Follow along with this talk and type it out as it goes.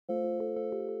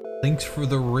Thanks for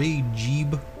the raid,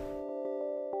 Jeeb.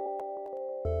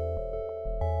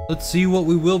 Let's see what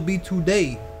we will be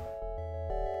today.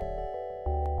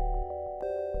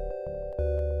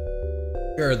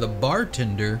 We are the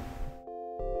bartender.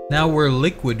 Now we're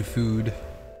liquid food.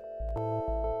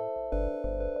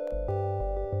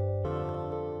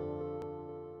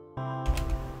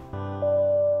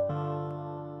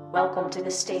 Welcome to the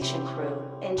station, crew.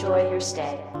 Enjoy your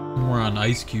stay. We're on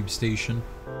Ice Cube Station.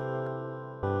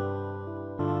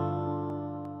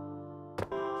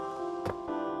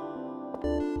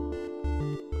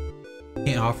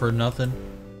 Can't offer nothing.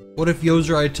 What if,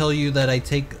 Yozer, I tell you that I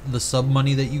take the sub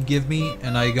money that you give me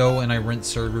and I go and I rent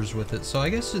servers with it? So I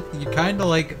guess you're kind of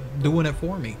like doing it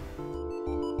for me.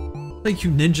 Thank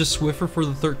you, Ninja Swiffer, for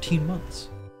the 13 months.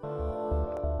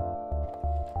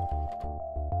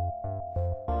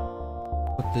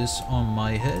 Put this on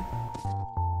my head.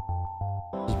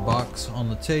 This box on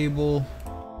the table.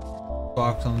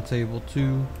 Box on the table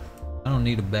too. I don't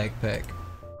need a backpack.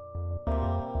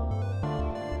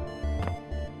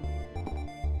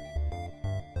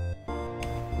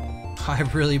 I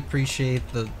really appreciate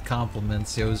the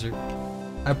compliments, Yozer.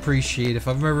 I appreciate it. If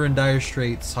I'm ever in dire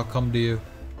straits, I'll come to you.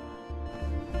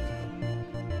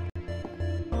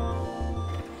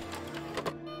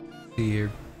 See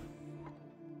here.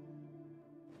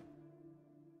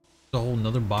 A whole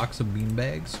nother box of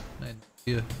beanbags.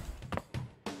 Yeah.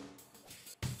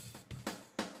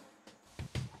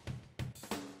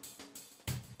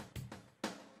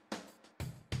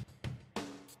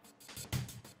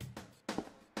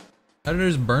 How did I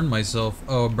just burn myself?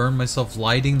 Oh, I burned myself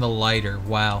lighting the lighter.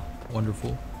 Wow.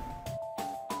 Wonderful.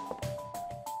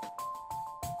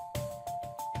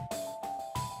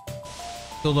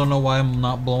 Still don't know why I'm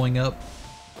not blowing up.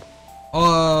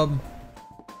 I'm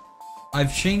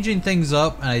changing things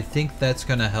up and I think that's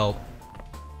gonna help.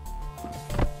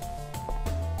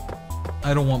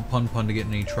 I don't want Pun Pun to get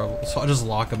in any trouble, so I'll just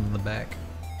lock him in the back.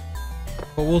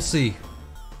 But we'll see.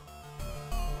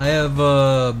 I have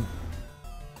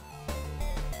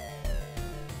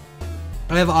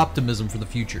optimism for the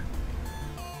future.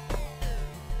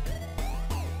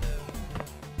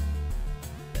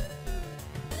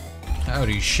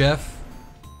 Howdy, chef.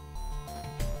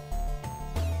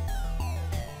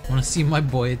 Want to see my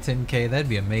boy at 10K? That'd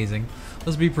be amazing.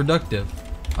 Let's be productive.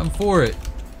 I'm for it.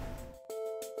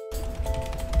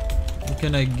 What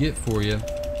can I get for you?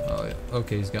 Oh, yeah.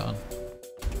 Okay, he's gone.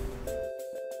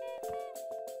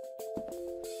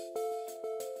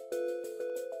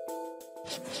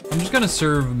 I'm just gonna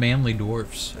serve manly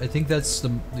dwarfs. I think that's the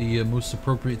most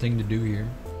appropriate thing to do here.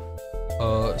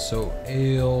 So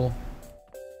ale,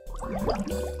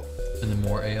 and then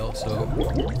more ale. So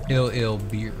ale,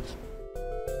 beer.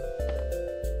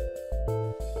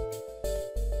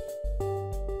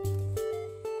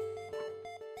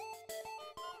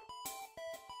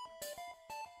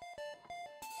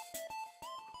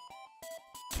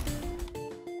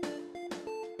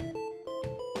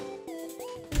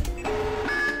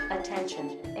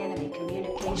 Attention, enemy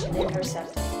communication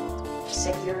intercepted.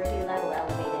 Security level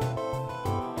elevated.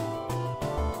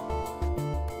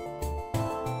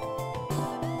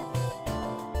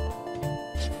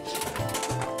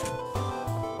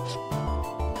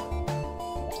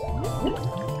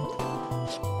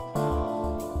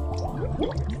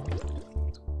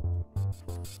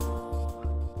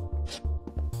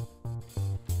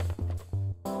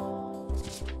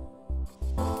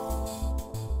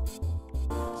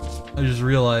 I just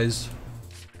realized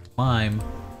Mime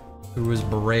threw his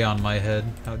beret on my head.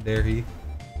 How dare he?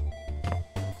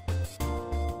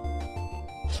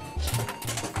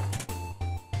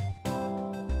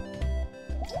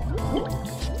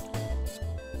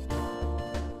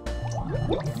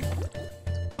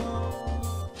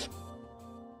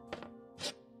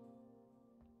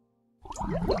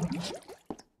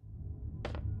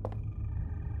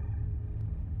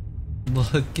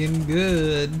 Looking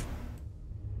good.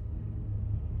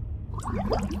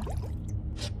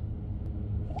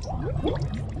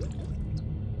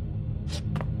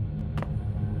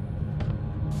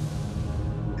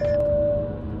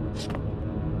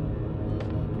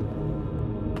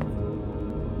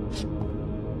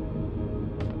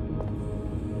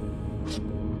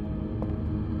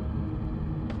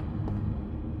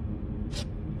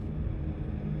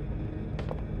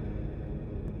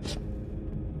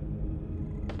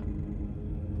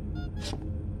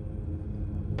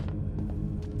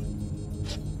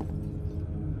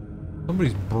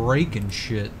 Somebody's breaking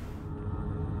shit.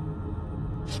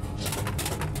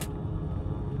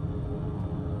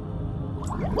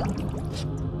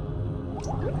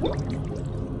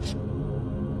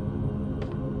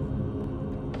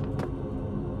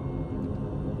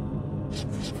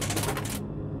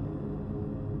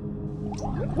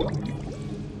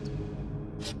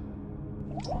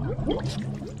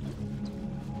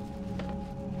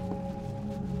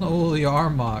 Holy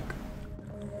Armok.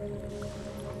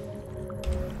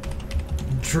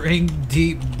 Drink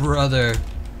deep, brother.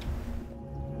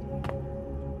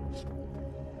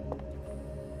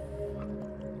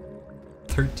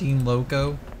 $13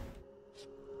 loco.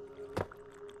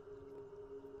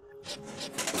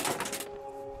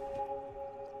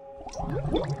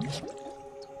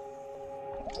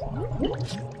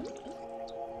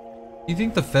 You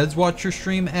think the feds watch your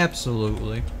stream?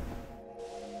 Absolutely.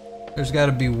 There's got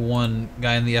to be one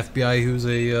guy in the FBI who's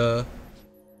a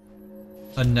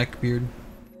neckbeard.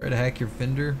 Try to hack your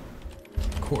Fender?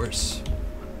 Of course.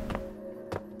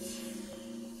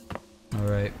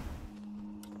 Alright.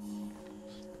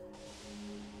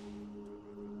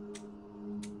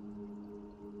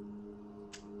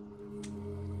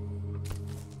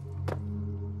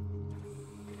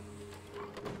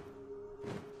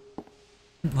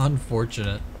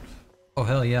 Unfortunate. Oh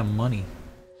hell yeah, money.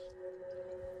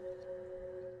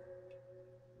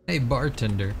 Hey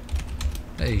bartender.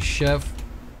 Hey chef.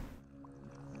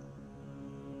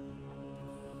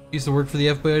 Used to work for the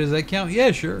FBI, does that count?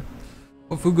 Yeah, sure.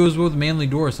 What food goes well with manly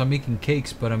doors? I'm making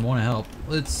cakes, but I want to help.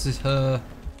 Let's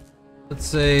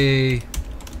say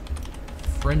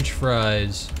French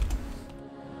fries,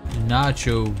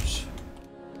 nachos,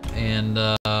 and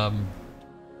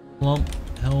plump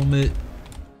helmet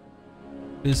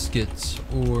biscuits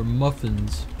or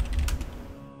muffins.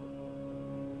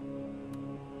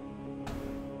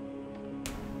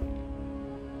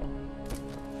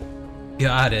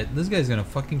 Got it. This guy's gonna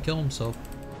fucking kill himself.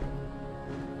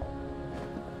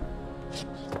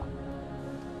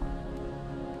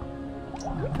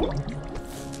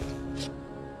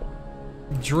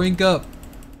 Drink up.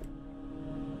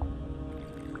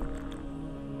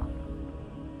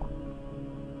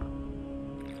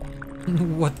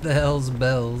 What the hell's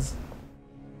bells?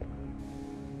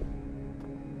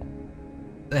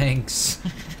 Thanks.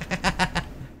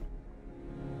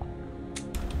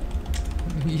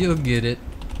 You'll get it.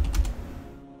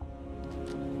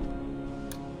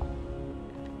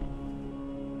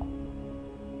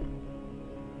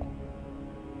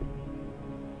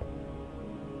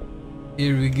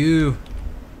 Here we go.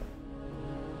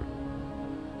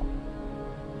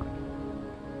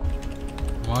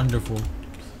 Wonderful.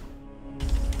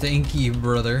 Thank you,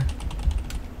 brother.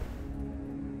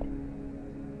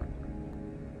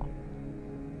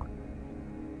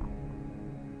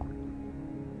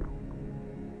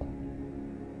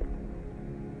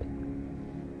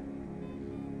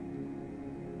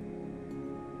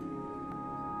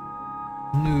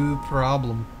 No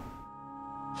problem.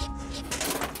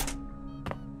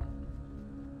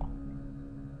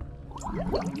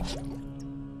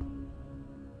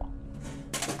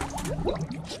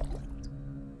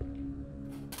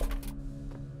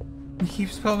 He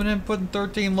keeps coming in putting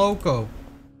 13 loco.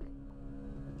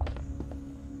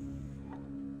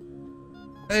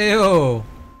 Ayo!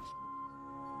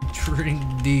 Drink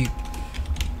deep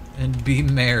and be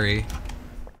merry.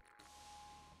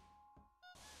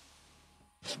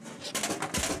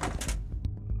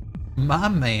 My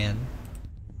man.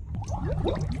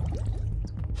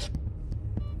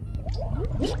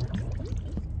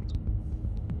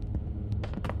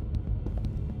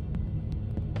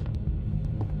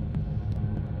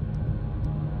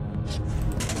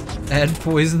 Add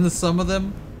poison to some of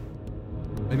them?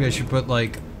 Maybe I should put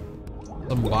like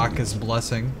some Bacchus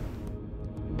blessing.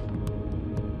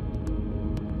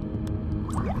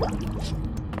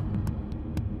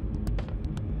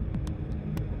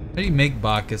 How do you make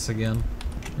Bacchus again?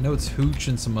 I know it's hooch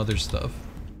and some other stuff.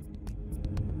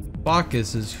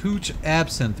 Bacchus is hooch,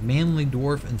 absinthe, manly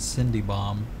dwarf, and Cindy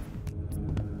bomb.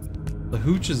 The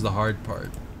hooch is the hard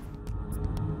part.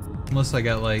 Unless I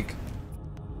got like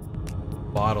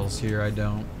bottles here, I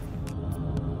don't.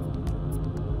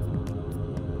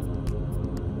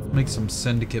 Make some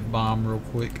syndicate bomb real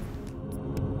quick.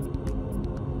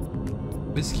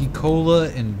 Whiskey, cola,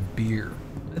 and beer.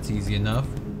 That's easy enough.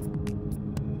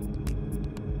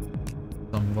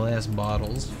 Some glass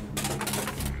bottles.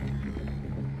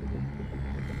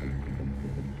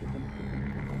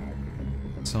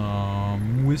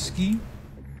 Some whiskey.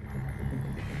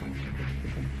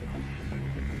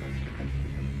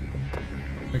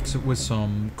 Mix it with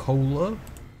some cola.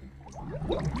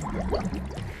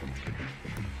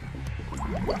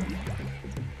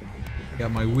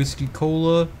 Got my whiskey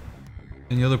cola,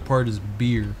 and the other part is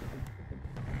beer.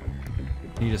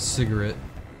 Need a cigarette.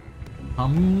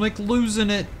 I'm like losing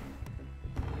it.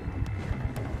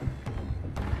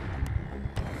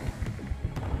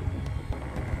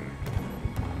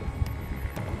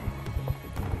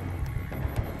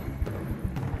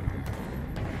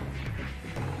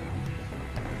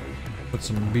 Put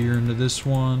some beer into this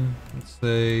one. Let's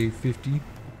say 50.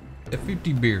 Yeah,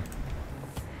 50 beer.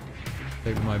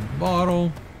 Take my bottle.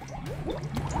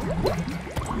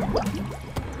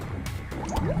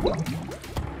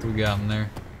 What we got in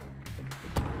there?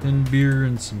 10 beer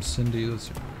and some Cindy. Let's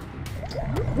see.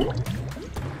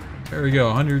 There we go.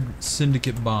 100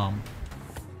 syndicate bomb.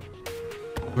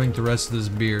 Drink the rest of this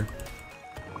beer.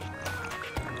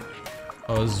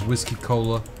 Oh, this is whiskey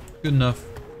cola. Good enough.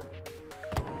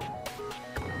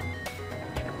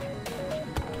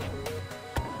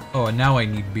 Oh, and now I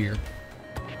need beer.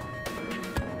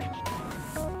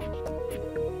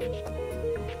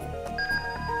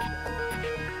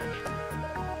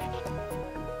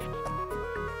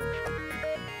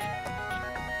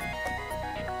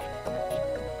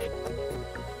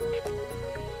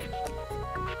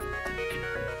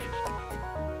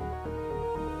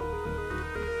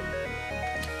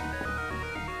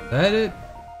 That it?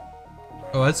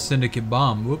 Oh, that's Syndicate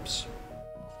Bomb. Whoops.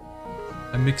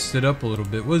 I mixed it up a little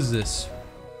bit. What is this?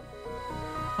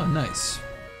 Oh, nice.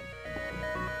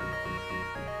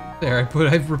 There,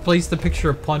 I've replaced the picture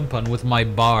of Pun Pun with my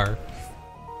bar.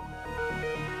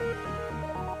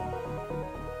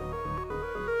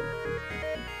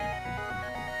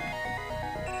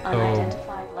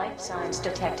 Unidentified life signs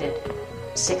detected.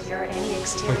 Secure any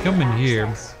exterior If I come in here,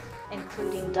 access,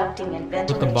 including ducting and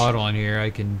ventilation. put the bottle in here, I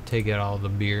can take out all the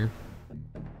beer.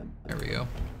 There we go.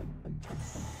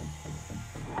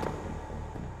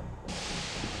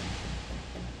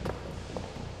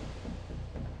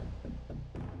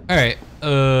 Alright,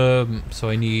 so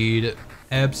I need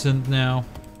absinthe now.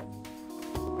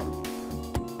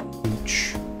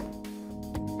 Ooch.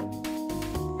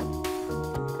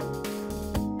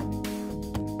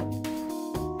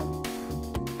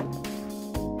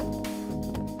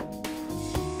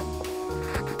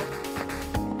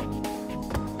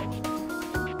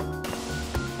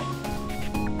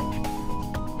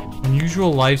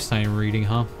 Unusual lifetime reading,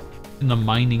 huh? In the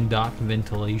mining dock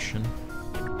ventilation.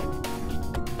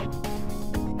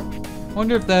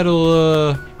 Wonder if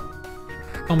that'll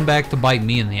come back to bite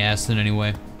me in the ass in any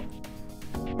way.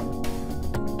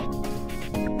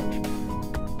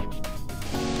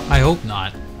 I hope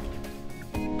not.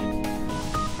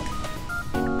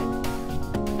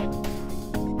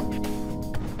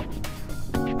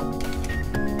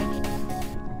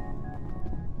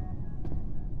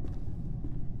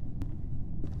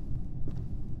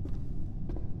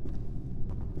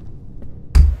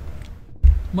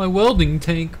 My welding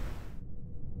tank.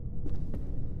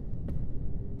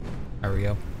 There we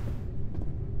go.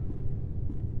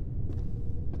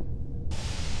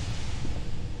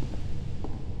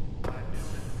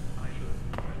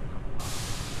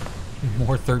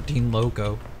 More 13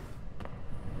 Loco.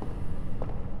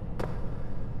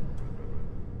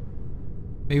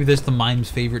 Maybe that's the mime's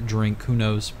favorite drink, who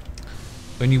knows.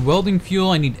 I need welding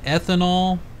fuel, I need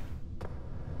ethanol. I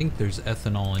think there's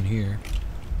ethanol in here.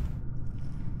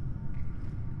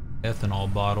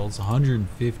 Ethanol bottles,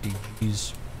 150,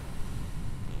 geez.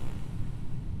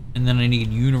 And then I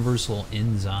need universal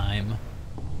enzyme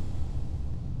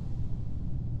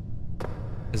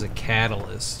as a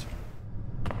catalyst.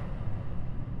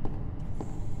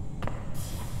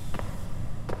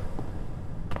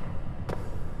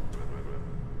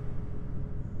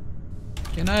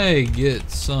 Can I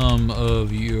get some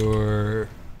of your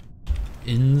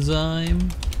enzyme?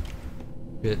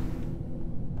 Bit.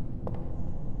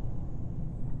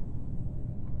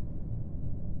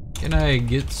 Can I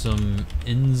get some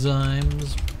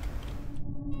enzymes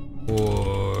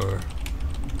or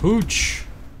pooch?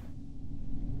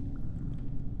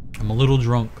 I'm a little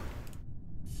drunk.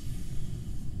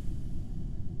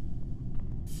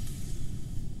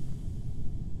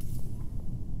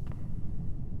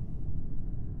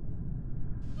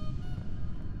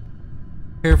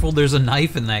 Careful, there's a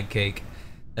knife in that cake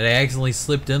that I accidentally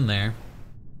slipped in there.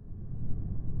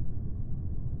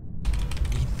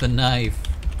 Eat the knife.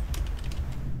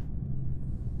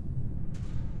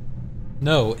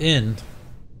 No, in.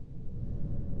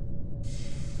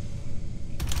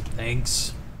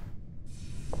 Thanks.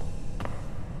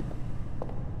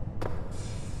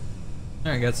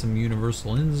 There, I got some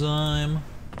universal enzyme.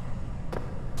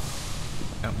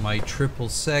 Got my triple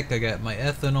sec, I got my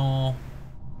ethanol.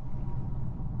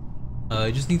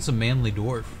 I just need some manly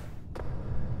dwarf.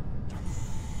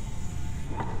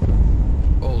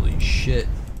 Holy shit.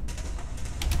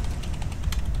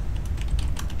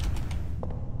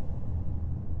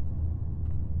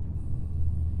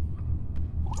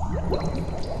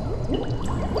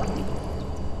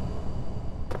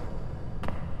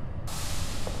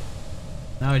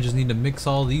 Now Now I just need to mix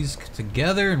all these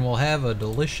together and we'll have a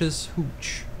delicious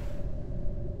hooch.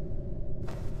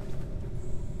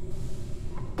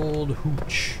 Old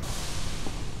hooch.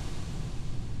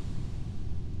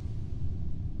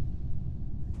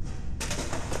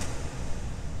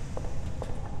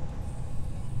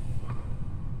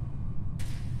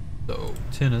 So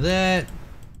 10 of that,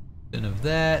 10 of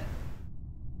that.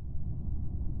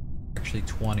 Actually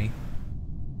 20.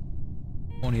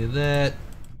 20 of that,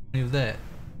 20 of that.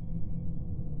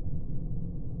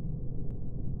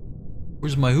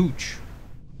 Where's my hooch?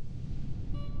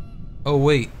 Oh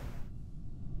wait.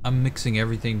 I'm mixing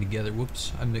everything together.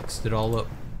 Whoops, I mixed it all up.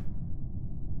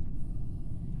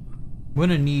 I'm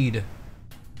gonna need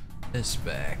this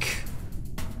back.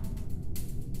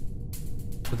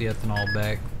 Put the ethanol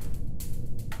back.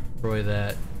 Destroy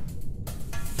that.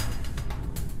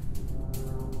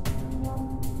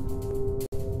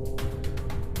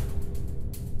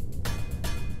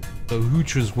 So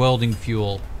hooch was welding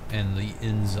fuel and the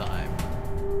enzyme.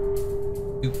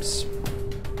 Oops.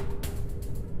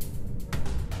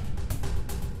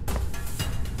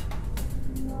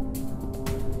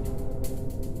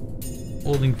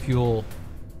 Welding fuel,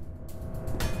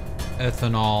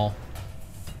 ethanol,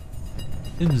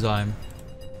 enzyme.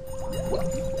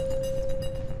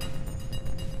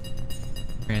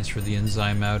 Transfer the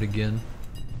enzyme out again.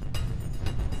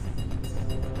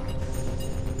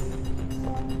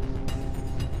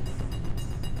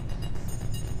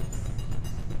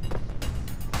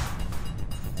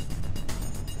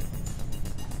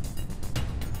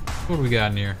 What do we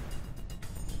got in here?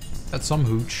 Got some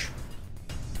hooch.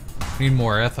 Need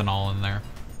more ethanol in there.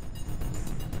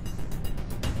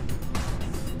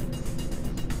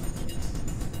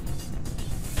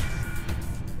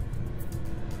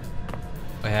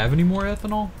 Do I have any more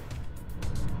ethanol?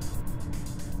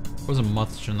 Wasn't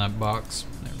much in that box.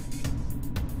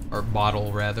 Or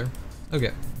bottle, rather.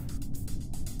 Okay.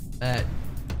 That.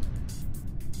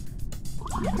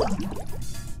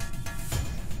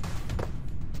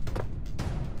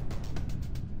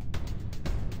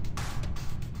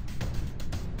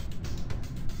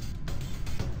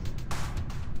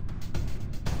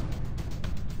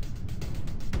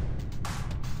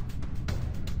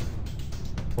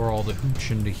 Pour all the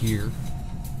hooch into here.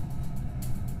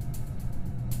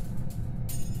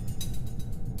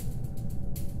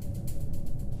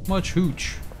 Much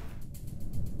hooch.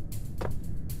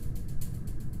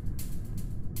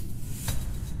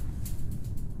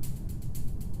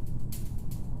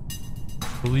 I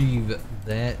believe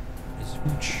that is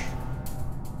hooch.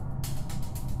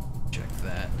 Check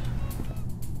that.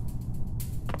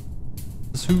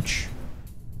 This hooch.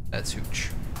 That's hooch.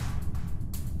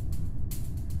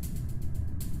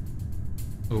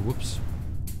 Oh, whoops.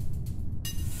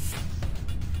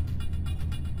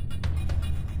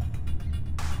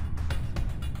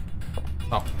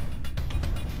 Oh.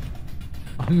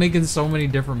 I'm making so many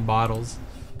different bottles.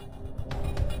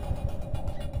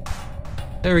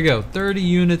 There we go, 30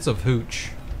 units of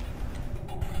hooch.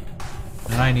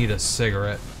 And I need a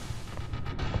cigarette.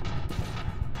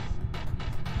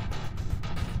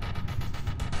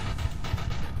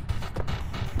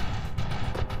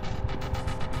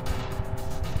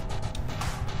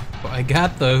 I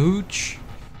got the hooch.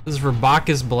 This is for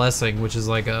Bacchus Blessing, which is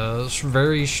like a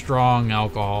very strong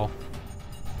alcohol.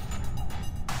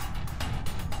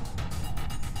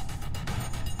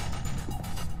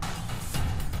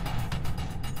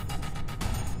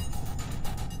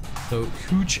 So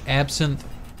hooch, absinthe,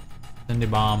 Cindy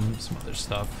bomb, some other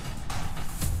stuff.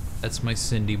 That's my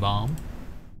Cindy bomb.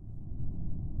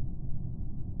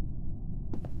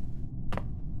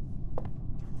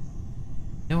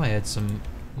 Now I had some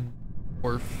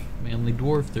dwarf, manly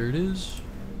dwarf, there it is.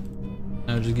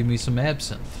 Now just give me some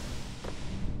absinthe.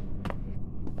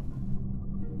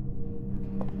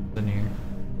 In here.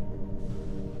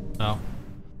 No.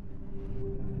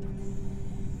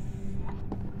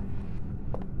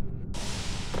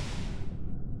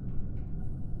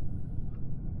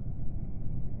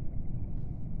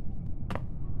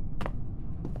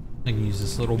 I can use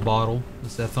this little bottle,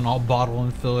 this ethanol bottle,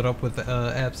 and fill it up with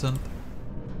absinthe.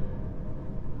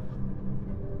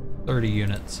 30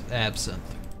 units,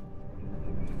 absinthe.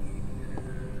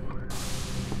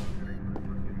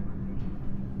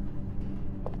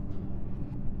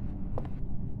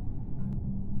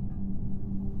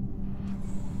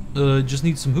 Just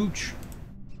need some hooch.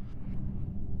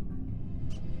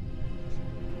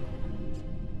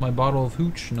 My bottle of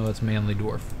hooch? No, that's manly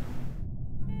dwarf.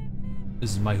 This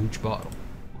is my hooch bottle.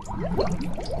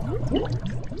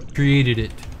 Created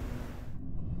it.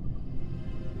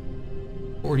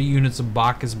 40 units of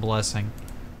Bacchus Blessing.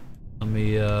 Let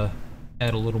me add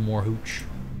a little more hooch.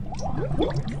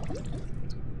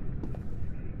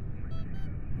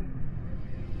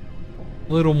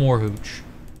 Little more hooch.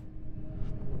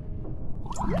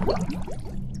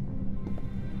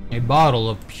 A bottle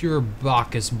of pure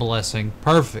Bacchus blessing.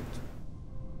 Perfect.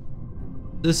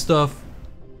 This stuff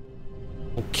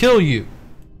will kill you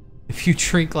if you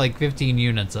drink like 15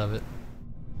 units of it.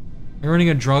 You're running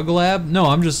a drug lab? No,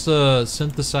 I'm just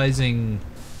synthesizing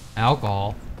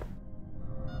alcohol.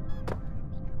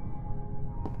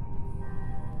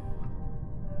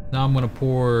 Now I'm gonna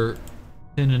pour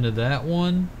 10 into that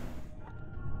one,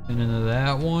 10 into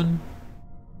that one,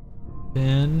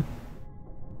 10,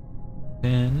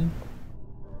 10.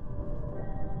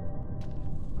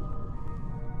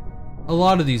 A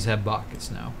lot of these have Bacchus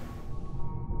now.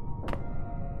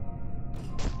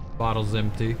 Bottle's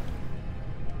empty.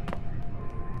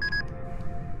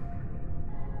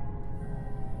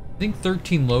 I think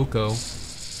 13 Loco.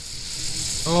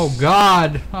 Oh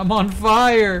God, I'm on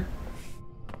fire!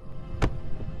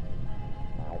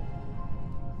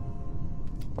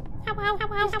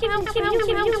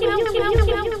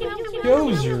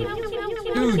 Yozer!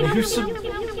 Dude,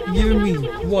 you're giving me,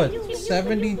 what,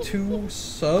 72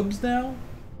 subs now?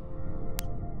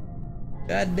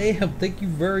 God damn, thank you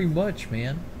very much,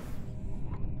 man.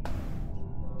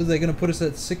 Was that gonna put us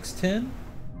at 610?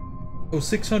 Oh,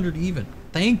 600 even.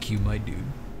 Thank you, my dude.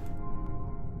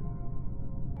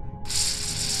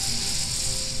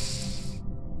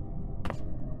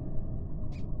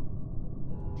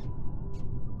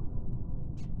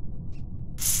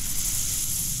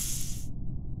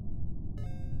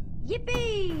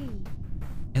 Yippee!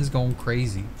 Man's going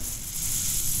crazy.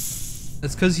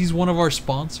 That's because he's one of our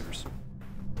sponsors.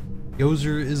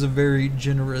 Yozer is a very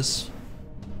generous,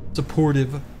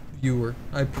 supportive viewer.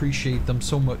 I appreciate them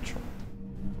so much.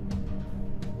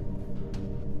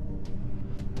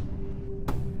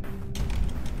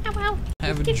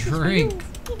 Have a drink.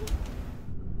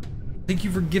 Thank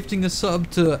you for gifting a sub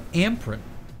to Amprint.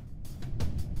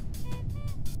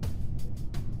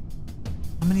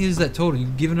 How many is that total?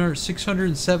 You've given her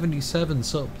 677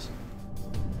 subs.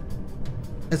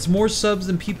 That's more subs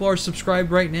than people are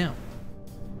subscribed right now.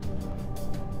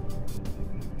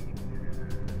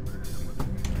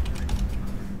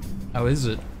 How is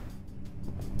it?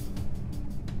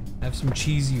 Have some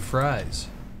cheesy fries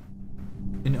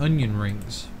and onion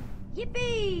rings.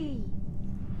 Yippee!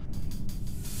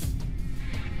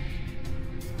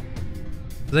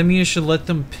 Does that mean I should let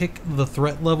them pick the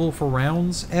threat level for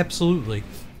rounds? Absolutely.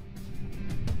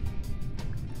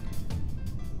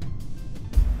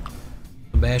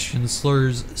 Sebastian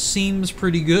Slurs seems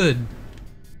pretty good.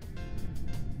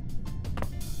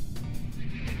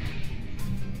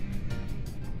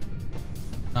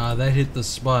 Ah, that hit the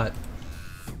spot.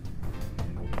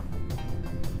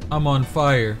 I'm on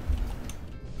fire.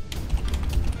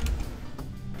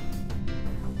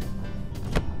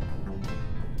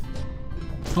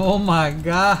 Oh my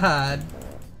God.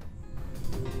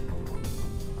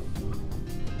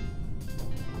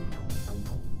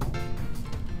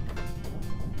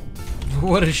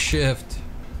 What a shift.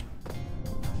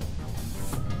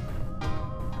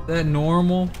 Is that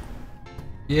normal?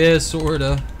 Yeah,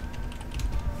 sorta.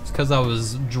 It's because I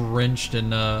was drenched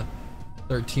in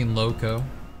 13 Loco.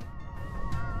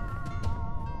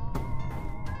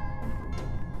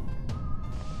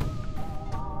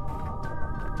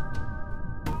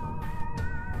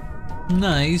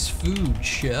 Nice food,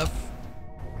 chef.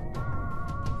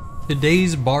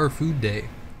 Today's bar food day.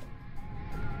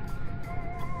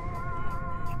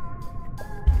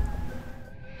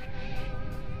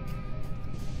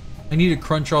 I need to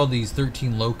crunch all these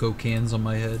 13 Loco cans on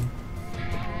my head.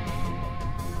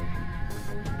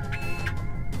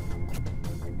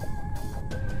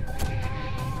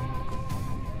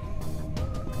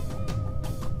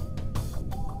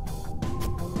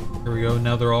 There we go,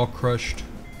 now they're all crushed.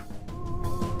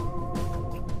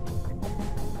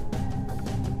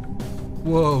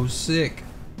 Whoa, sick.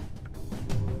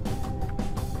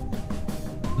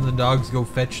 And the dogs go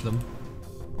fetch them.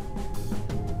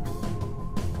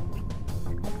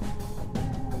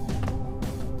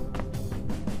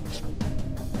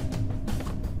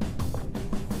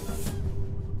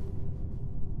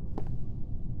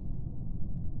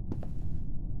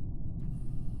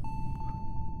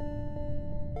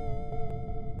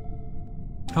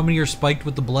 How many are spiked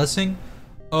with the blessing?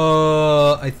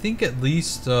 I think at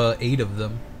least 8 of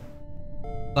them.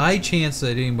 The high chance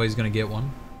that anybody's gonna get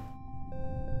one.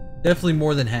 Definitely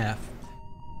more than half.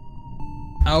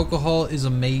 Alcohol is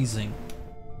amazing.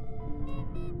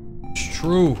 It's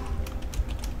true.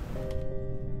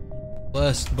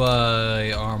 Blessed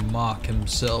by our mock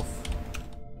himself.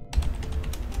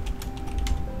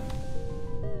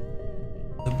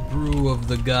 The brew of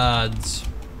the gods.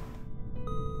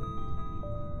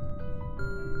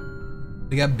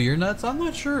 They got beer nuts? I'm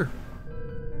not sure.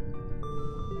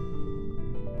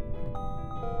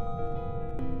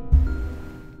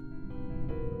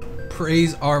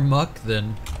 Praise our muck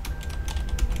then.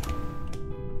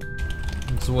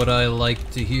 That's what I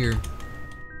like to hear.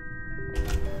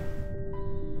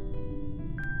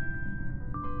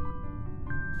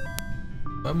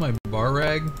 Got my bar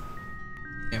rag?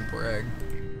 Can't brag.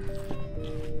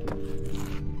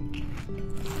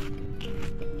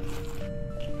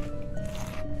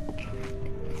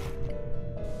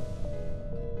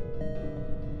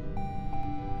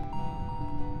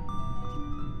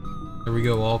 There we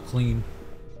go, all clean.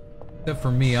 Except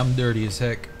for me, I'm dirty as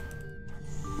heck.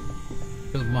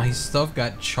 Cause my stuff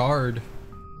got charred.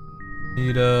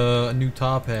 Need a new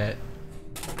top hat.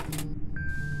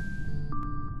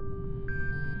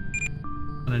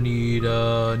 I need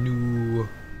a new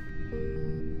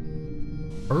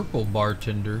purple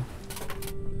bartender.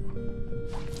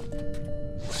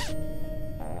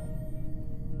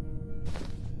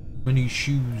 Many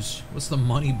shoes. What's the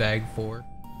money bag for?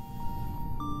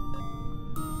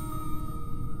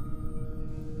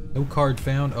 No card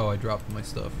found. Oh, I dropped my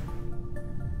stuff.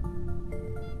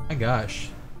 My gosh.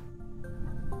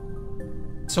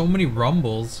 So many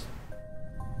rumbles.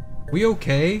 We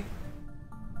okay?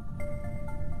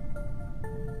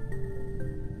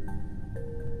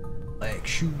 Black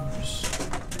shoes.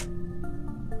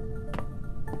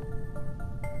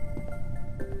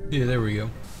 Yeah, there we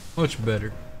go. Much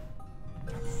better.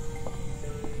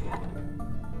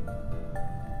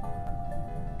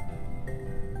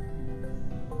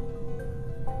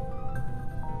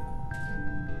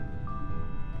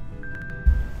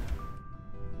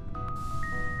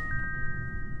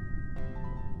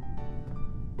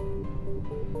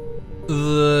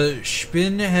 The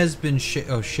spin has been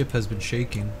ship has been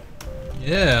shaking.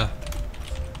 Yeah.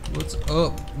 What's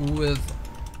up with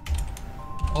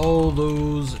all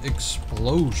those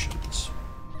explosions?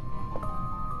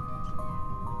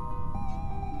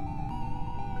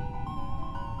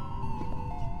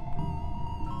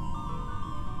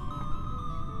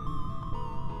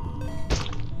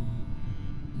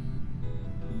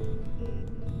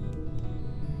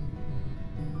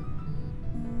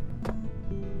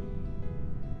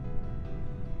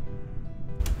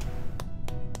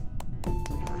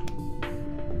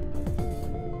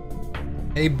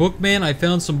 Hey Bookman, I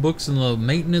found some books in the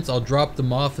maintenance. I'll drop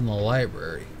them off in the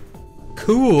library.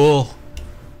 Cool.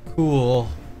 Cool.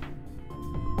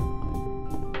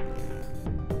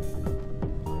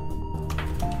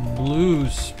 Blue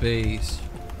space.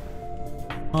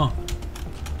 Huh.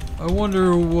 I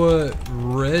wonder what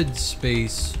red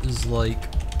space is like.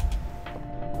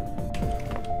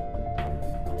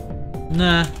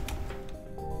 Nah.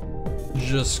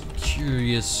 Just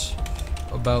curious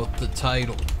about the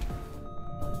title.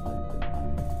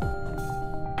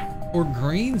 Or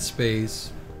green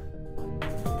space.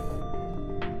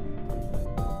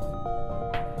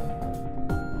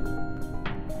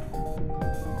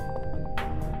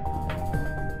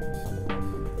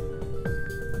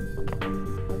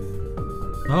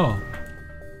 Oh.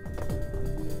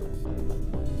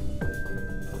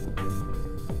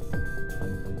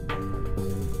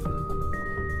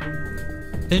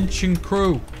 Attention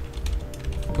crew.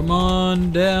 Come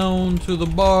on down to the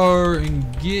bar and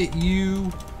get you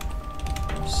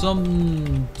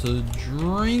something to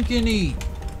drink and eat.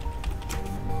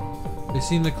 Have you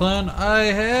seen the clown? I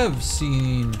have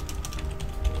seen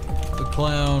the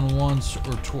clown once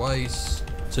or twice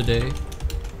today.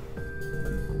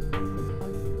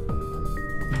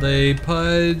 They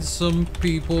pied some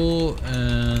people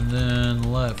and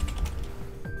then left.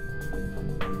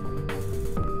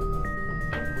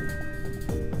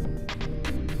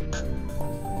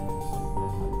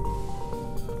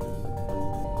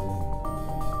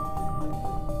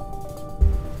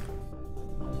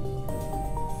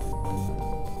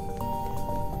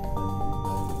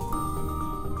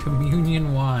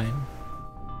 Communion wine.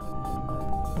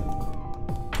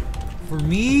 For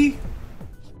me?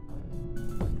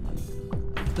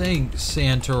 Thanks,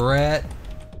 Santa Rat.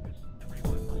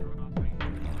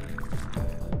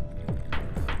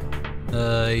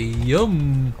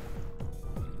 Yum.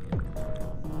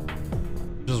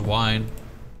 Just wine.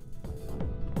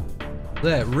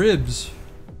 That ribs.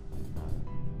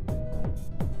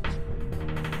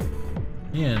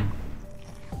 Man.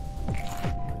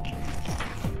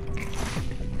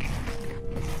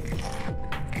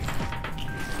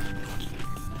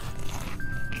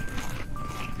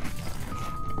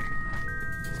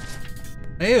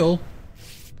 Ale?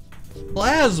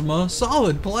 Plasma?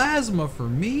 Solid plasma for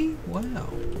me? Wow.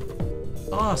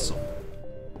 Awesome.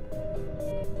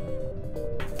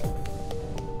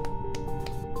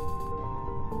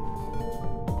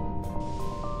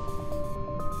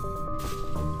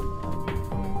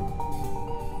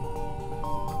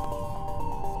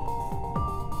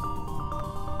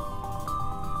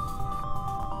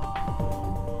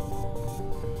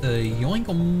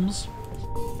 Yoinkums.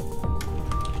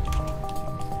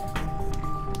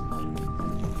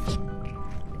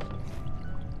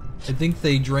 I think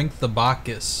they drank the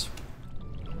Bacchus.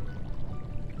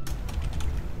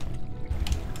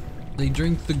 They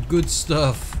drink the good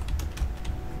stuff.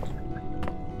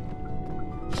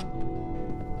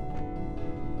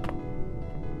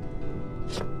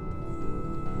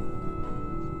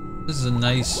 This is a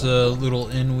nice little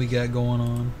inn we got going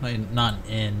on. Not an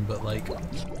inn, but like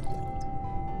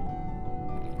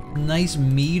nice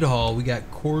mead hall. We got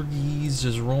corgis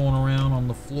just rolling around on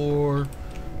the floor.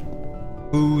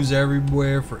 Booze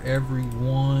everywhere for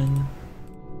everyone.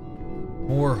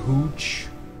 More hooch.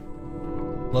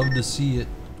 Love to see it.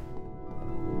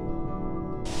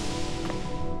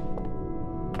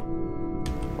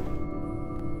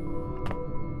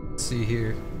 Let's see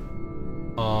here.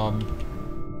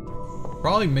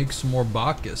 Probably make some more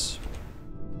Bacchus.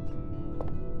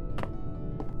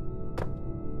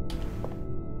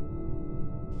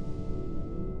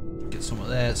 Get some of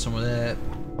that, some of that.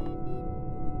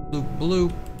 Bloop,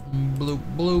 bloop, bloop,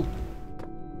 bloop.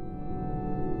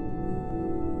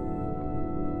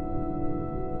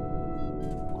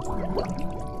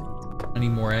 I need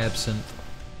more absinthe.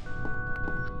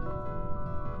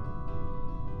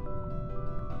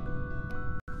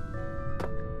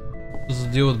 This is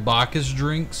the deal with Bacchus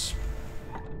drinks.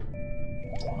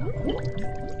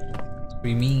 What do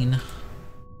you mean?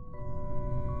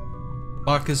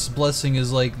 Bacchus Blessing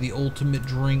is like the ultimate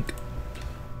drink.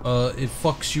 It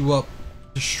fucks you up,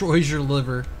 destroys your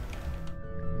liver.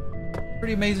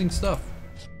 Pretty amazing stuff.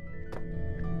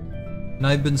 And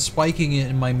I've been spiking it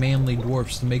in my manly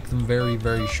dwarfs to make them very,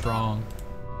 very strong.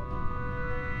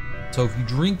 So if you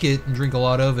drink it and drink a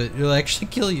lot of it, it'll actually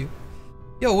kill you.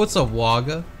 Yo, what's up,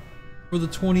 Waga? For the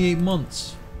 28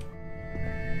 months.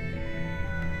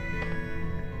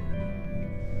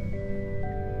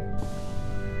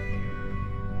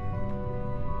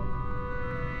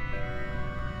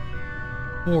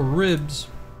 More ribs.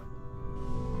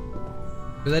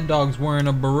 That dog's wearing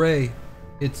a beret.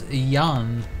 It's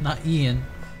Ian, not Ian.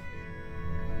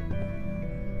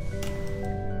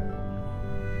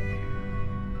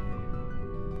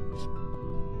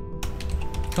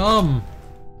 Come.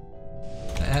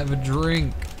 Have a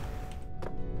drink.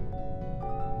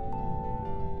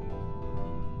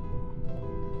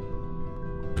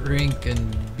 Drink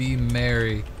and be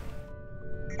merry.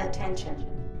 Attention.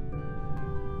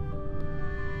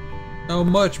 How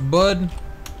much, bud?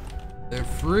 They're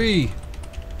free.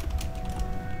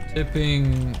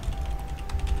 Tipping.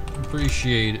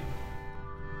 Appreciate it.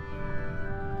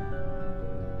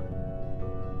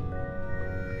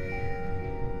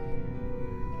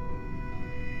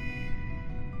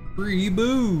 Free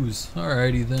booze.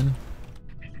 Alrighty then.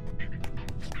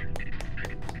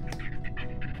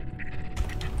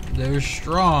 They're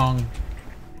strong.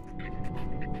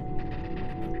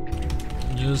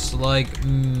 Just like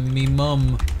me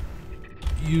mum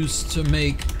used to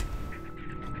make.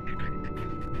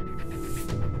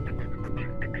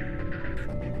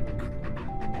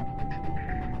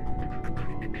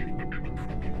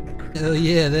 Hell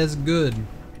yeah, that's good.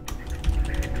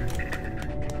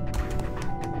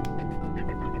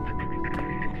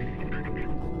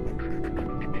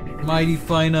 Mighty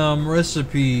fine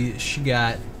recipe she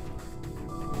got.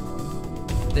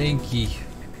 Thank ye.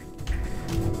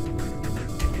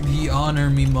 Ye honor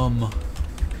me, mum.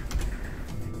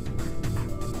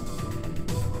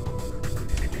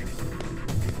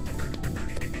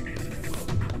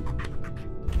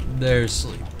 There's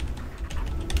sleep.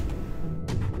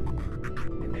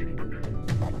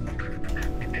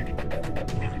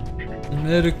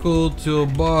 Medical to a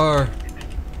bar.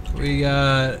 We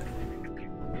got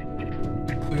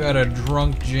a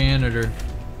drunk janitor.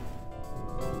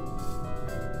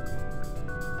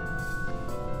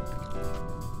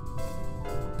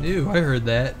 Ew, I heard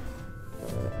that.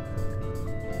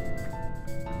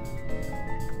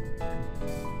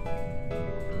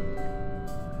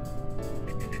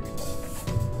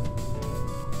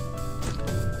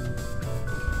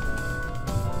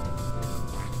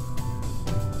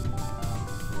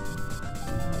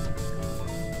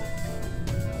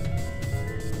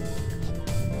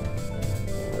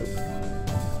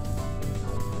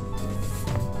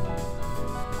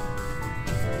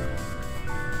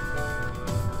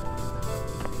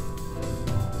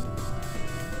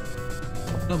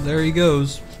 Oh, there he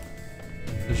goes.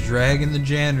 Just dragging the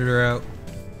janitor out.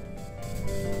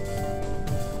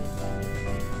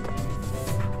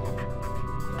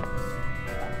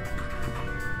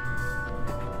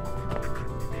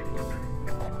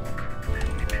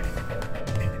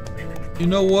 You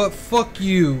know what? Fuck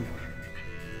you.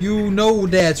 You know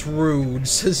that's rude,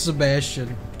 says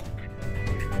Sebastian.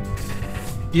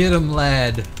 Get him,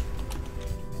 lad.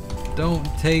 Don't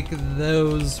take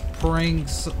those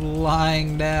pranks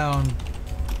lying down.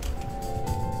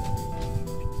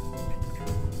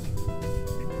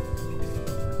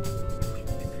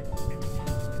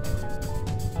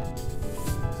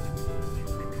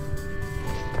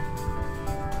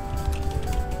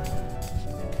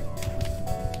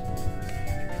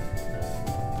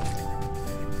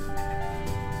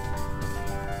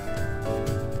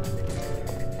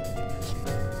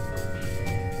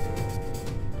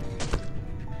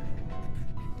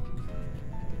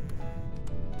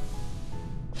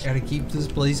 Gotta keep this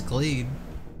place clean.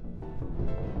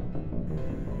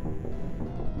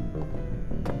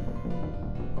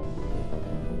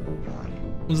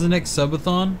 What's the next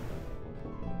subathon?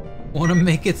 Wanna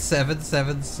make it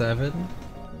 777?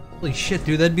 Holy shit,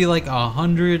 dude, that'd be like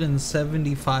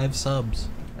 175 subs.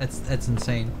 That's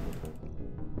insane.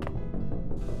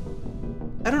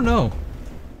 I don't know.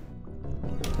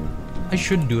 I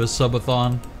should do a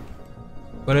subathon.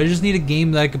 But I just need a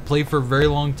game that I could play for a very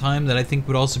long time that I think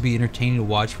would also be entertaining to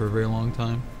watch for a very long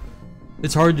time.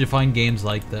 It's hard to find games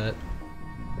like that.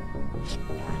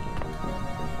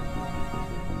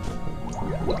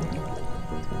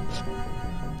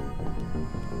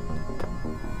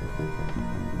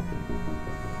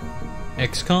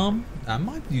 XCOM? I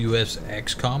might do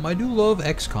XCOM. I do love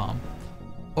XCOM.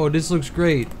 Oh, this looks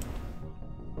great.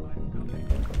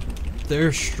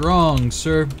 They're strong,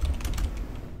 sir.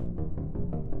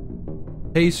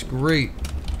 Tastes great.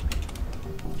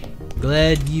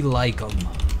 Glad ye like them.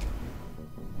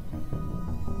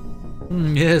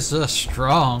 Yes,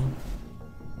 strong.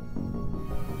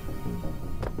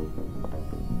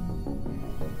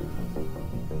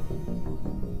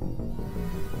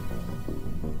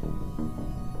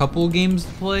 Couple games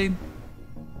to play?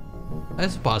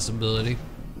 That's a possibility.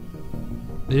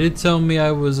 They did tell me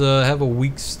I was have a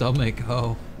weak stomach.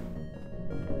 Oh.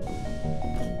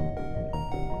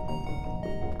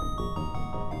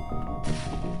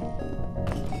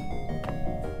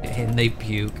 And they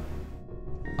puke.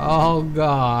 All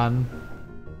gone.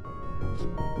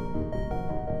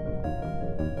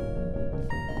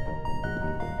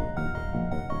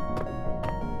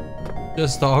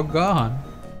 Just all gone.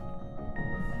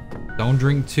 Don't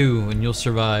drink two and you'll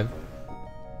survive.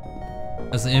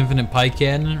 That's an infinite pie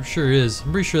cannon? Sure is.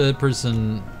 I'm pretty sure that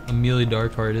person, Amelia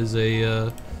Darkheart, is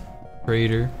a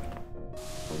traitor.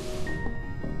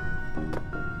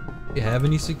 You have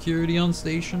any security on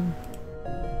station?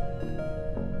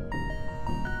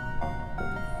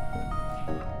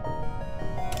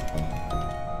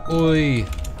 Oi,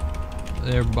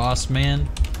 there, boss man.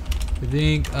 I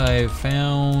think I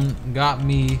got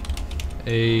me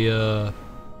a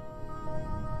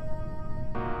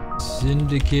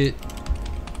syndicate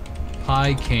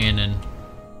pie cannon.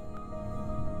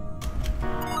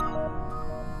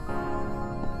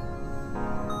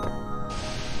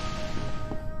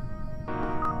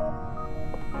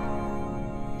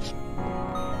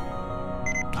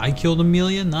 I killed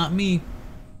Amelia, not me.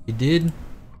 You did?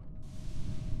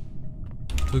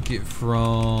 Took it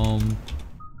from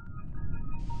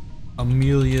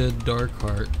Amelia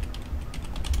Darkheart.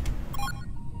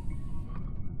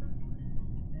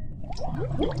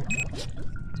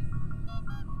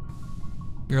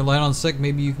 You're light on sec,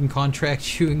 maybe you can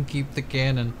contract you and keep the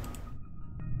cannon.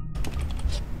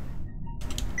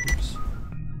 Oops.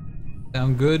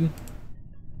 Sound good?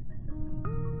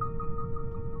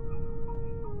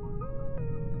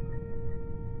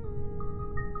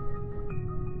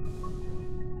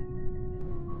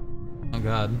 Oh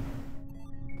god.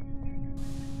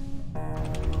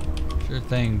 Sure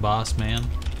thing, boss man.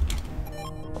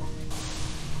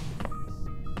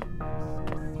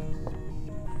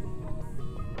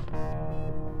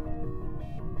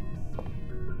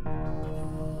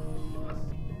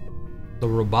 The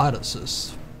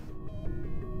roboticist.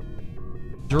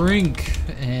 Drink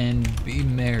and be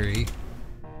merry.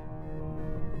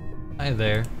 Hi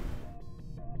there.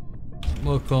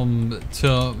 Welcome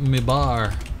to me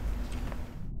bar.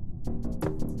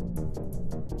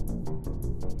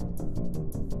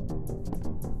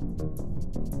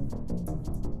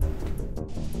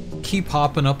 Keep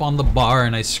hopping up on the bar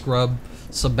and I scrub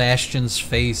Sebastian's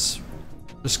face.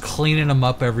 Just cleaning him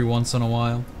up every once in a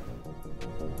while.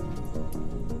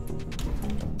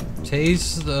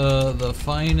 Taste the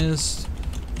finest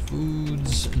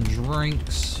foods and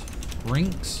drinks.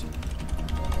 Drinks?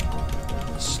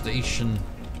 Station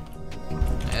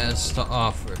has to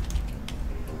offer.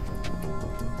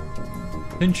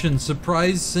 Attention,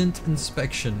 surprise scent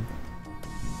inspection.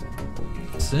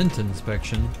 Scent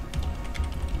inspection?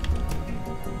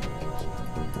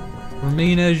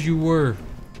 Remain as you were.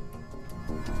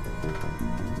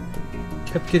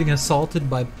 Kept getting assaulted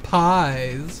by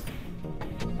pies.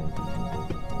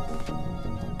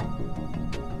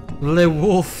 Le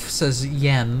Wolf, says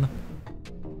Yen.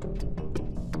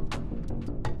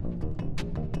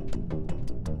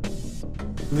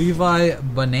 Levi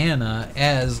Banana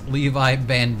as Levi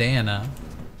Bandana.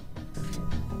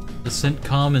 The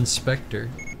CENTCOM Inspector.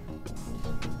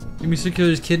 Jimmy Circular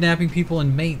is kidnapping people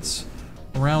and mates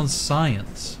around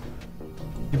science.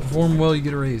 You perform well, you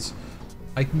get a raise.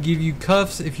 I can give you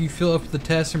cuffs if you fill up the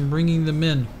task and bringing them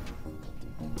in.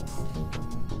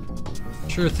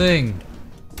 Sure thing.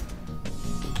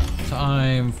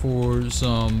 Time for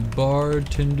some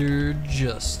bartender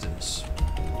justice.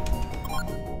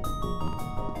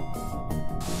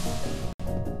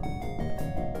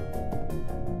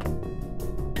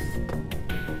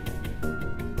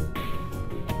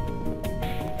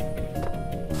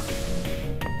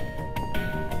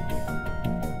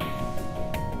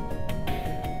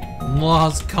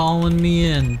 Law's calling me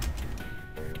in.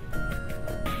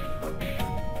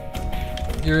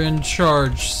 You're in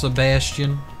charge,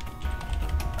 Sebastian.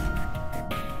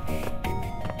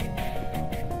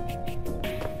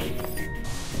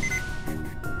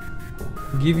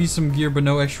 Give you some gear, but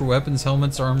no extra weapons,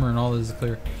 helmets, armor, and all this is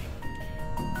clear.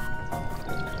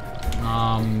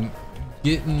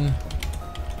 Getting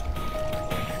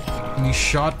me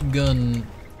shotgun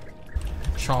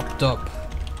chopped up.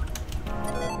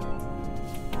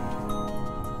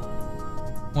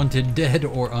 Wanted dead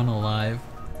or unalive.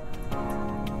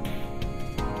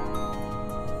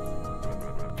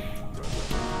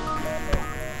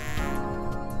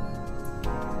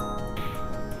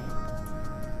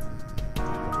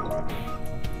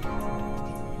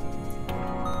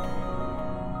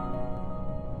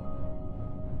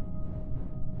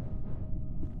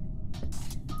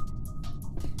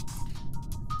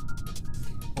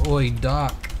 Oi,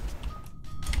 Doc.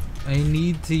 I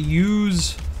need to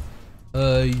use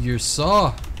your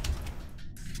saw.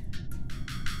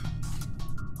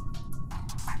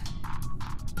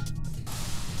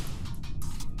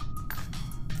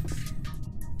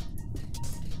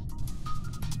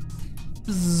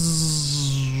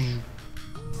 Bzzz.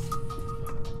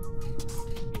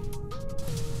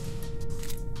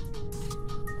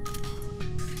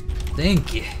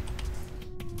 Thank you.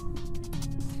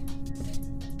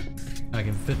 I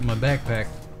can fit in my backpack.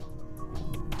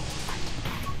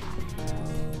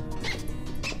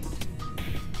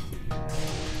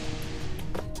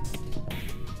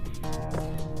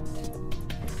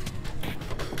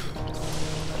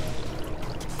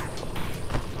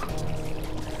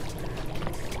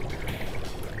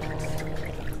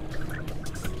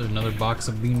 There's another box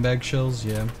of beanbag shells,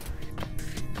 yeah.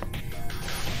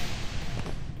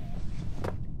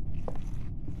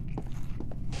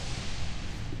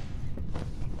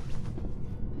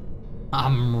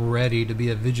 I'm ready to be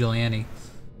a vigilante.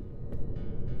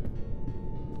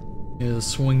 Yeah,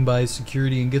 swing by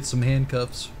security and get some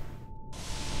handcuffs.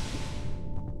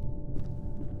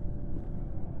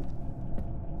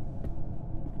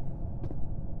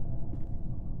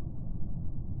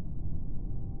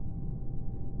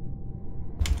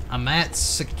 I'm at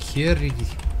security.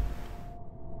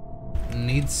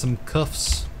 Need some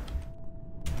cuffs.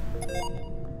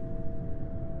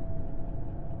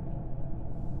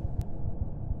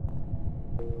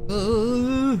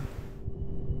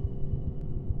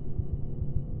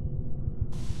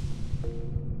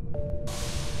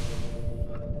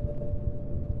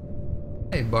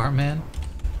 Hey, barman.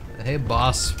 Hey,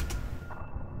 boss.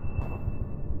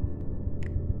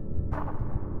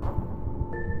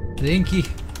 Thanky.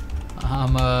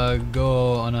 I'm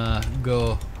gonna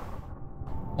go.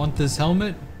 Want this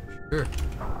helmet? Sure.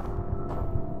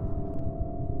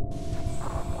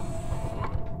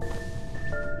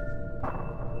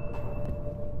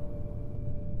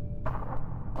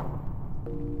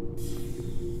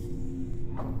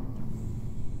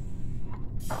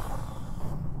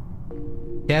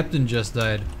 Captain just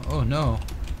died. Oh no.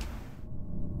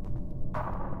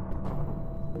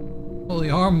 Holy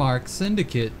Armark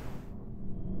Syndicate.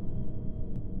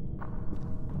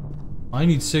 I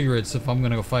need cigarettes if I'm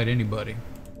gonna go fight anybody.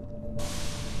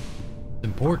 It's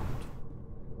important.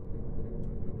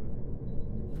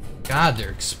 God, they're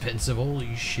expensive.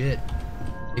 Holy shit.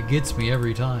 It gets me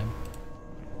every time.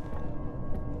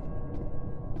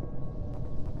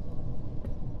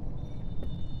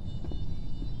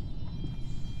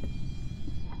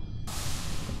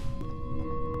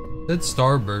 That's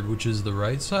starboard, which is the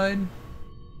right side.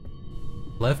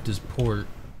 Left is port.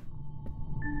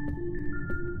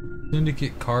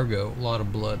 Syndicate cargo, a lot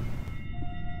of blood.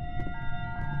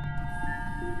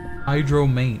 Hydro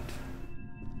maint.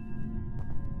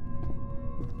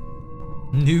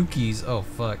 Nukies, oh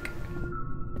fuck.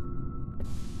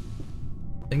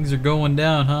 Things are going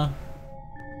down, huh?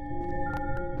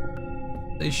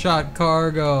 They shot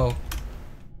cargo.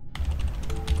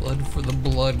 Blood for the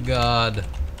blood god.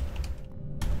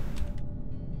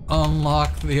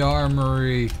 Unlock the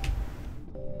armory.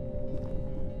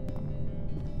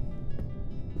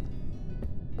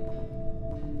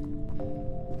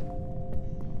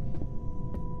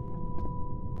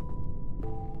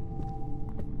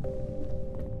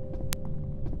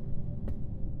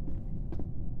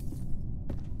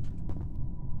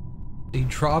 They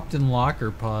dropped in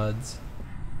locker pods.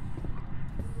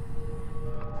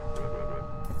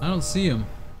 I don't see him.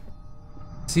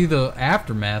 See the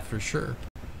aftermath for sure.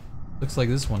 Looks like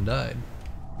this one died.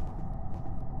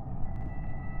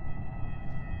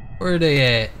 Where are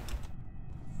they at?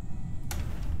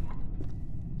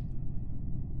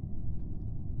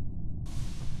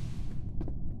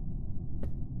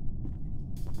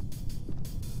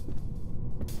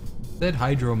 Said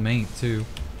hydro maint too.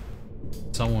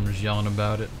 Someone was yelling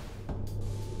about it.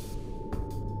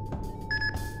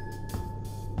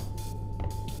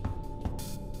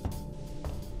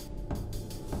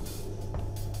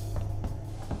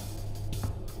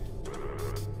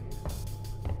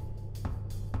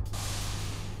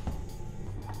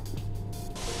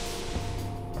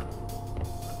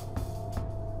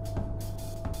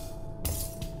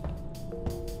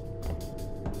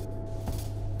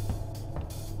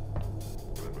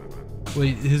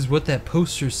 Wait, is what that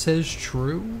poster says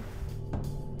true?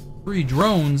 Free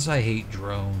drones? I hate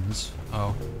drones.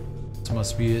 Oh, this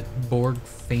must be it. Borg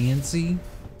fancy?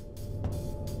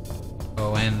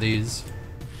 Oh, and these.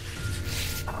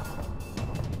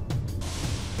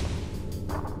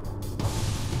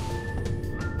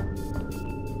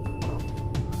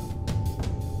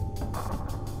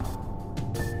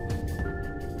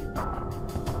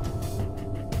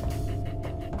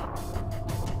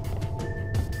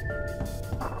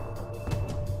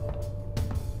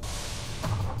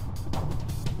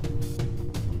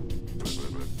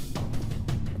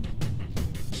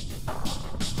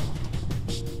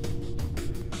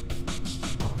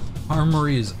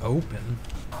 Armory is open.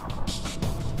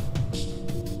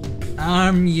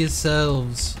 Arm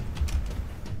yourselves.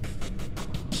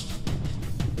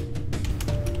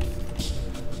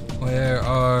 Where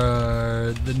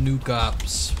are the nuke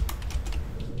ops?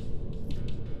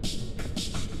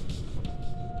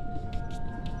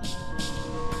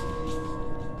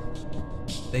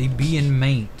 They be in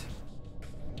maint.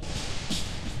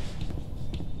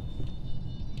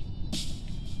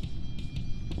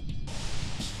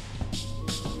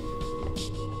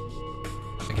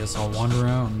 I'll wander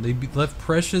around. They left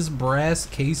precious brass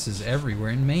cases everywhere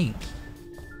in maint.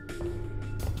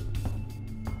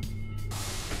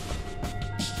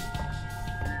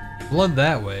 Blood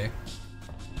that way.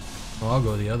 Well, I'll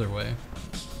go the other way.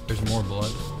 There's more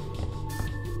blood.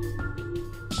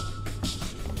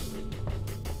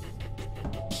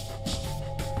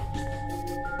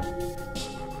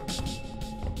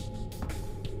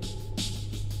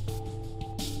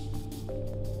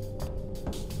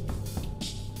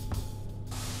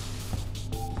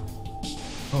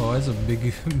 Oh, that's a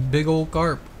big old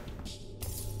carp.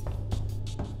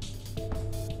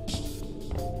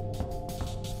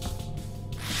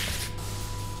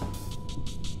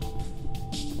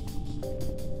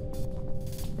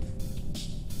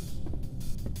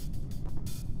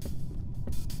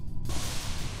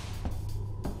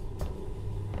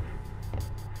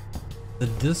 The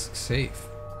disc safe.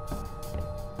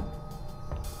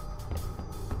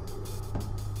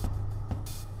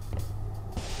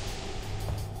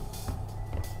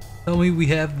 Tell me we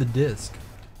have the disc.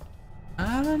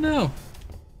 I don't know.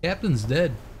 Captain's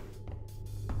dead.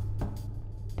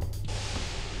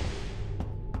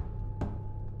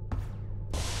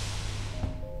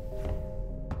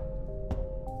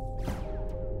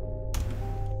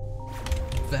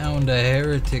 Found a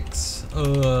heretic's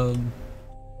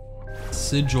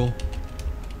sigil.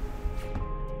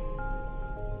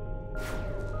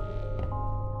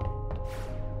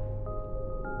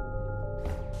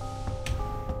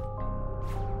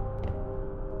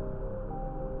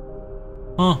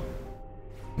 Huh.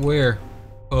 Where?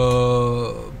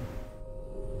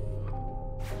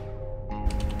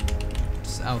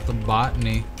 South of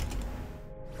Botany.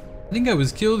 I think I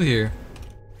was killed here.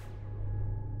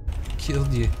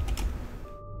 Killed you.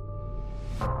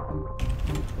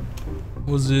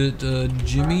 Was it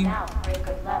Jimmy? Outbreak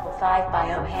of level 5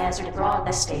 biohazard abroad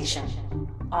the station.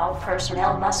 All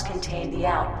personnel must contain the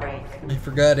outbreak. I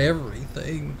forgot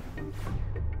everything.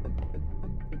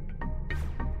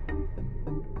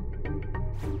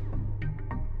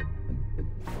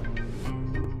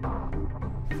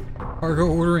 Cargo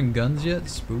ordering guns yet?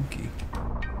 Spooky.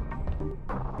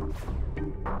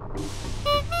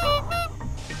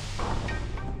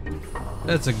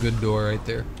 That's a good door right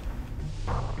there.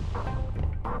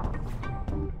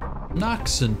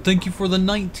 Noxon, thank you for the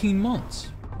 19 months.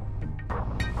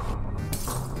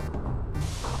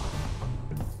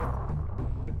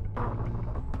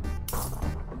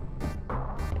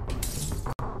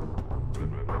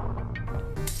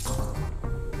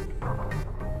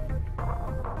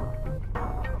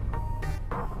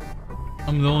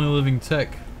 I'm the only living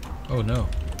tech. Oh no.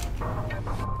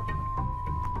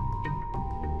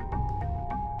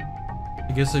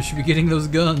 I guess I should be getting those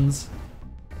guns.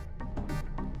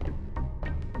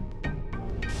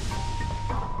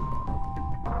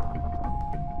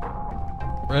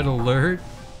 Red alert?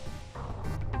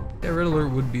 Yeah, red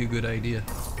alert would be a good idea.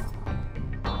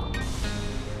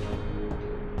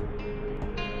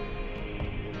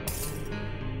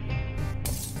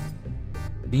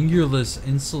 Fingerless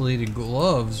insulated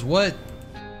gloves? What?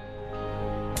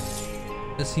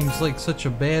 That seems like such a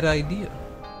bad idea.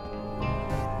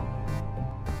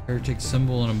 Heretic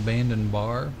symbol and abandoned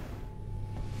bar.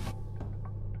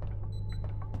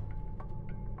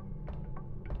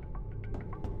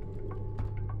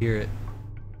 Hear it.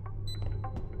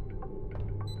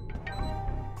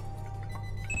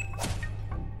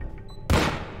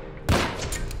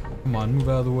 Come on, move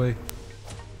out of the way.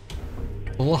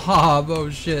 Blob, oh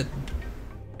shit.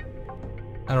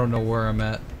 I don't know where I'm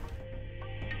at.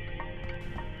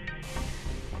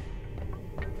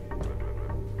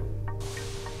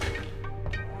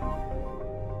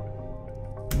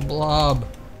 Blob.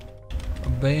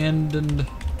 Abandoned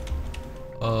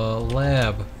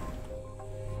lab.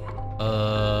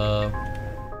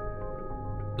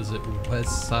 Is it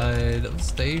west side of the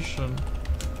station?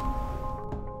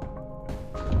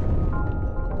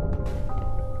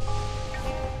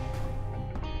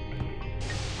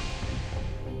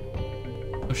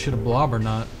 Oh shit, a blob or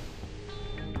not?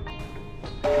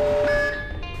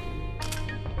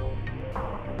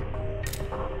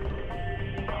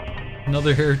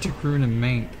 Another heretic rune in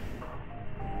Maine.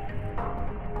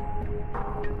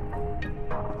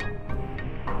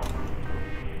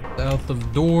 South of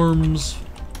dorms.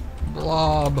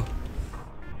 Blob.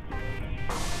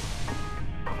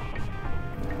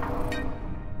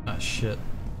 Ah, shit.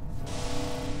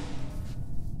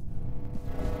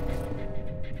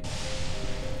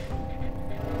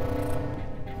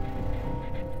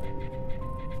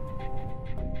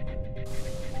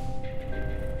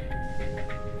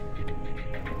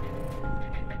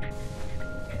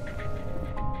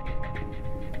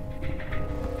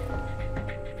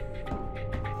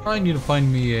 Probably need to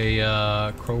find me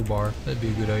a crowbar. That'd be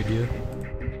a good idea.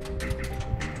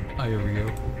 Ah, here we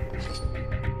go.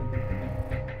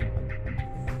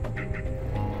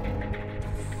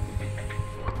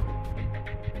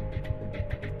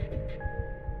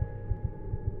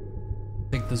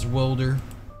 Take this welder.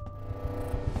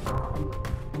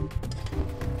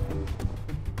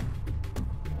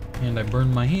 And I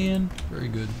burned my hand. Very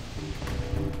good.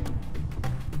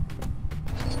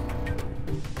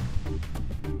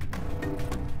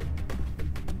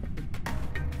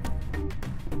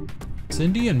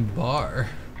 Indian bar.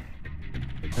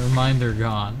 Never mind, they're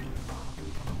gone.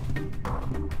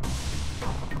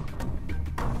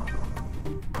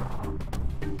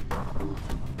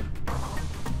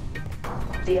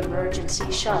 The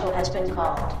emergency shuttle has been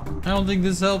called. I don't think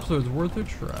this helps, so it's worth a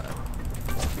try.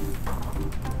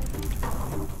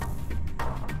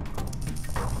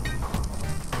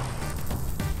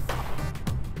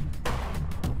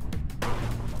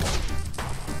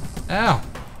 Ow!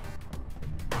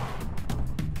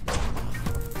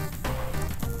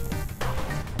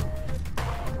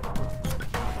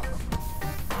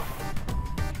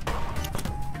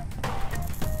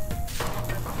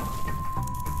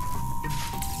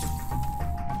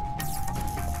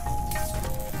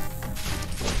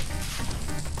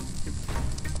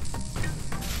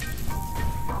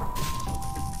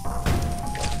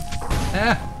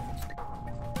 Ah!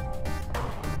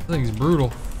 This thing's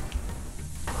brutal.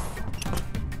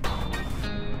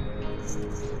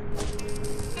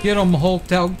 Get him,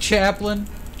 hulked out chaplain.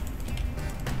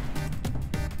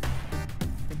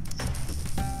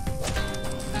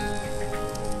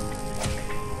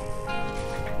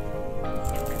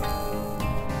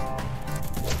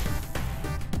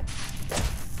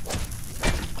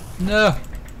 No.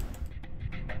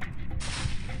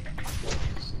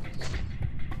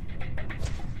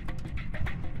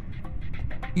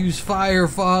 Use fire,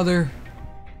 father.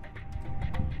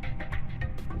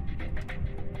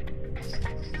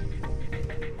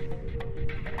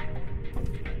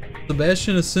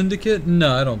 Sebastian a syndicate?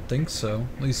 No, I don't think so.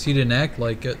 At least he didn't act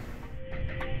like it.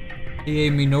 He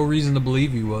gave me no reason to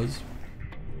believe he was.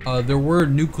 There were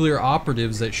nuclear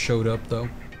operatives that showed up, though.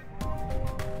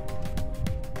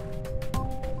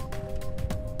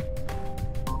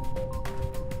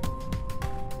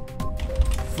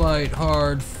 Fight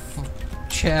hard,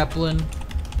 Chaplain.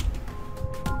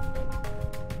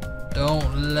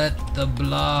 Don't let the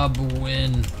blob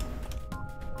win.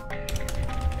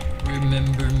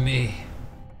 Remember me.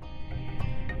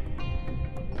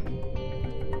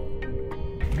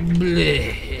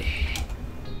 Bleh.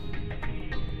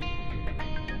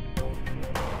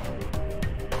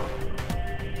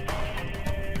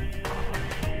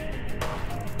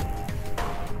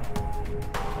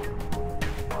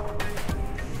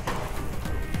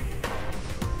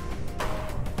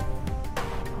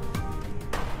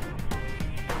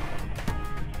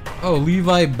 Oh,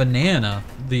 Levi Banana,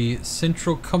 the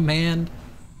Central Command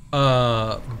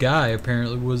guy,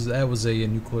 apparently was a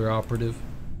nuclear operative.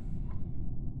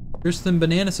 Tristan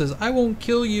Banana says, "I won't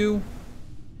kill you,"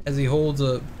 as he holds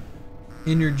a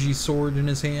energy sword in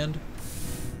his hand,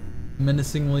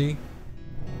 menacingly.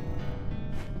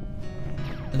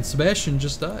 And Sebastian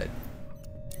just died.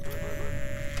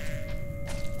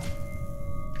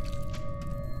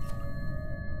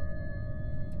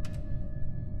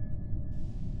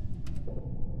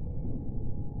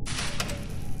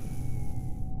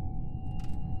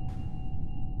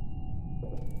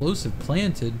 Explosive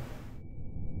planted?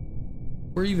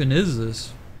 Where even is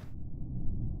this?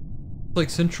 It's like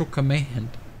Central Command.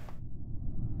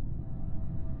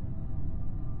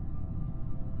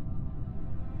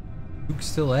 Nuke's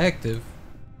still active.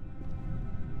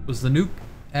 Was the nuke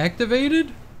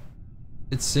activated?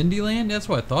 It's Cindyland? That's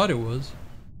what I thought it was.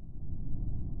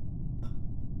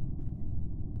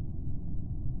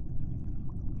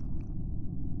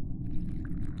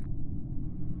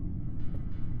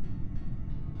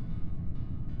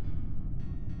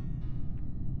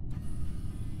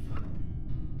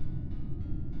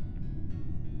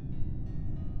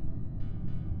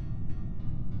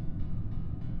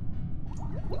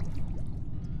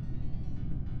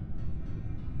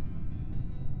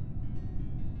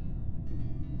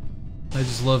 I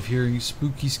just love hearing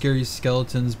spooky, scary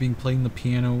skeletons being played on the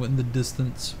piano in the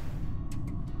distance.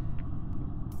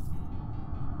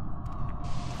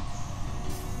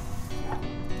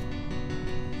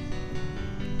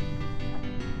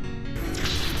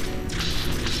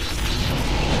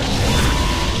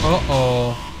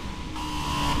 Uh-oh.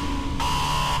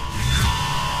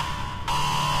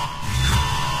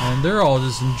 And they're all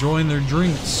just enjoying their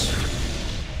drinks.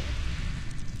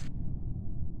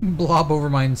 Blob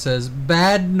Overmind says,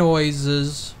 "Bad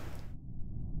noises."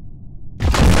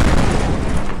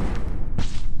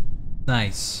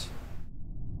 Nice.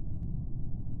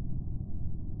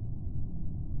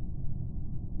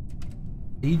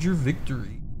 Major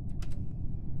victory.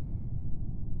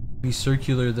 Be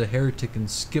circular the heretic and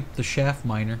skip the shaft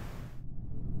miner.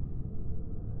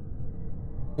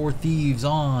 4 thieves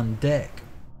on deck.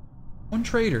 1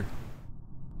 traitor.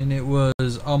 And it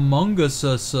was Among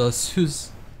Us,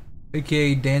 who's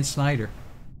aka Dan Snyder.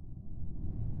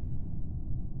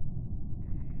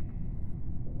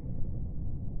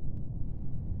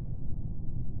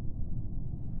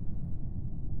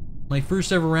 My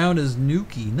first ever round is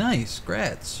Nuki. Nice,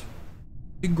 grats.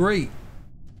 Did great.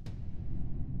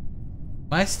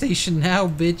 My station now,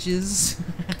 bitches.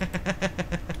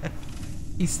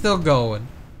 He's still going.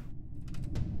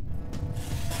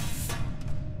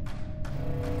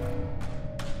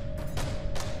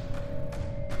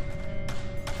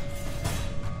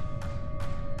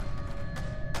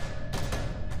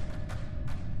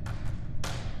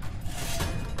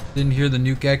 Didn't hear the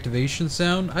nuke activation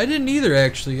sound? I didn't either,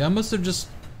 actually. I must have just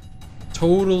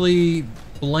totally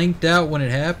blanked out when it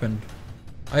happened.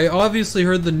 I obviously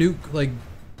heard the nuke, like,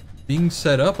 being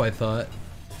set up, I thought.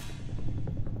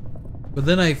 But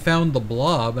then I found the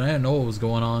blob, and I didn't know what was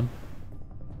going on.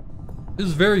 It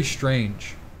was very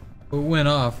strange. But it went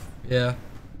off, yeah.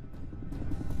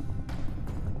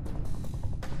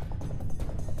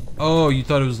 Oh, you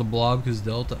thought it was the blob because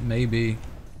Delta? Maybe.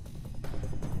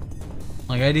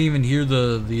 Like, I didn't even hear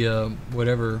the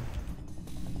whatever,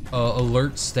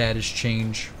 alert status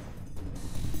change.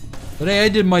 But hey, I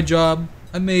did my job.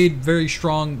 I made very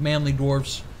strong, manly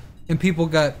dwarfs. And people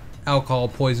got alcohol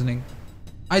poisoning.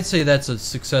 I'd say that's a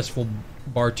successful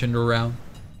bartender round.